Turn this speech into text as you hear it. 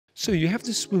So you have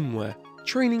the swimwear,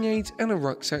 training aids and a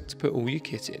rucksack to put all your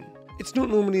kit in. It's not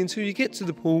normally until you get to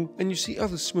the pool and you see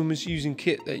other swimmers using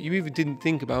kit that you either didn't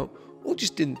think about or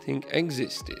just didn't think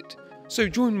existed. So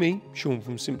join me, Shaun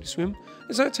from Simply Swim,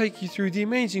 as I take you through the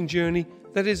amazing journey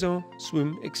that is our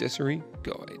swim accessory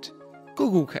guide.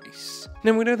 Goggle case.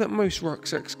 Now we know that most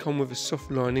rucksacks come with a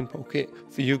soft lining pocket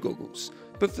for your goggles,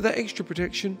 but for that extra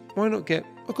protection, why not get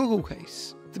a goggle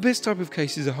case? The best type of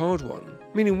case is a hard one,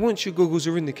 meaning once your goggles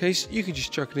are in the case, you can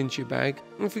just chuck it into your bag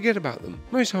and forget about them.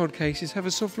 Most hard cases have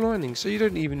a soft lining, so you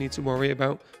don't even need to worry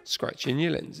about scratching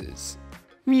your lenses.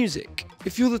 Music.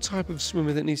 If you're the type of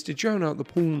swimmer that needs to drown out the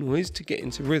pool noise to get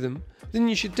into rhythm, then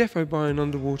you should defo buy an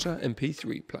underwater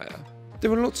MP3 player.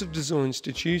 There are lots of designs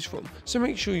to choose from, so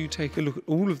make sure you take a look at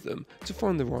all of them to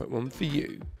find the right one for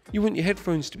you. You want your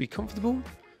headphones to be comfortable,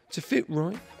 to fit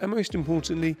right, and most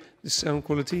importantly, the sound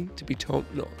quality to be top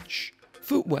notch.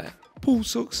 Footwear. Pool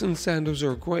socks and sandals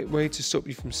are a great way to stop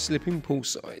you from slipping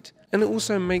poolside, and it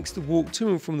also makes the walk to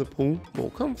and from the pool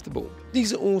more comfortable.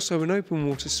 These are also an open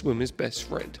water swimmer's best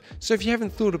friend, so if you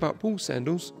haven't thought about pool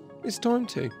sandals, it's time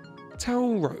to.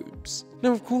 Towel robes.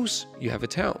 Now of course, you have a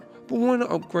towel, but why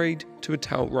not upgrade to a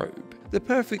towel robe? They're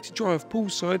perfect to dry off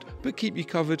poolside but keep you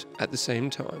covered at the same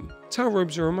time. Towel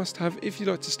robes are a must-have if you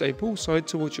like to stay poolside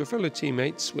to watch your fellow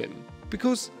teammates swim,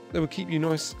 because they will keep you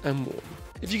nice and warm.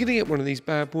 If you're going to get one of these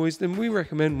bad boys, then we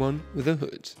recommend one with a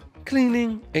hood.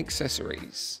 Cleaning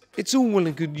accessories. It's all well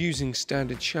and good using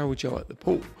standard shower gel at the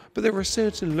pool, but there are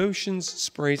certain lotions,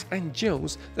 sprays and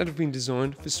gels that have been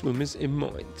designed for swimmers in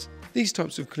mind. These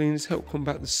types of cleaners help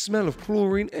combat the smell of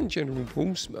chlorine and general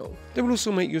pool smell. They will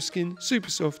also make your skin super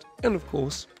soft and of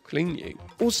course clean you.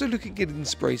 Also look at getting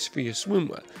sprays for your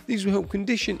swimwear. These will help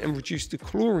condition and reduce the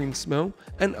chlorine smell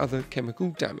and other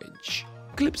chemical damage.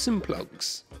 Clips and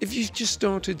plugs. If you've just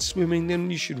started swimming, then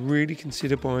you should really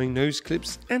consider buying nose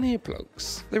clips and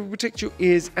earplugs. They will protect your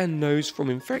ears and nose from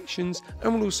infections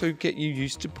and will also get you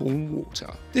used to pool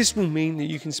water. This will mean that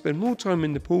you can spend more time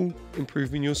in the pool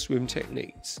improving your swim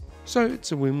techniques. So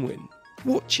it's a win-win.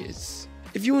 Watches.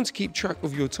 If you want to keep track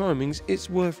of your timings, it's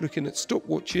worth looking at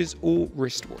stopwatches or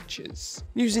wristwatches.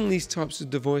 Using these types of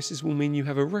devices will mean you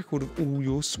have a record of all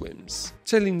your swims,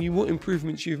 telling you what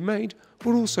improvements you've made,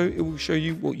 but also it will show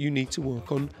you what you need to work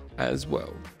on as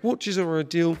well. Watches are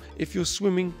ideal if you're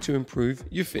swimming to improve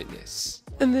your fitness.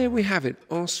 And there we have it,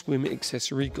 our swim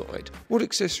accessory guide. What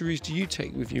accessories do you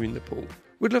take with you in the pool?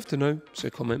 We'd love to know, so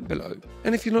comment below.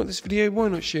 And if you like this video, why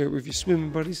not share it with your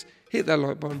swimming buddies, hit that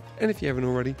like button, and if you haven't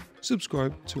already,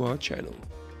 subscribe to our channel.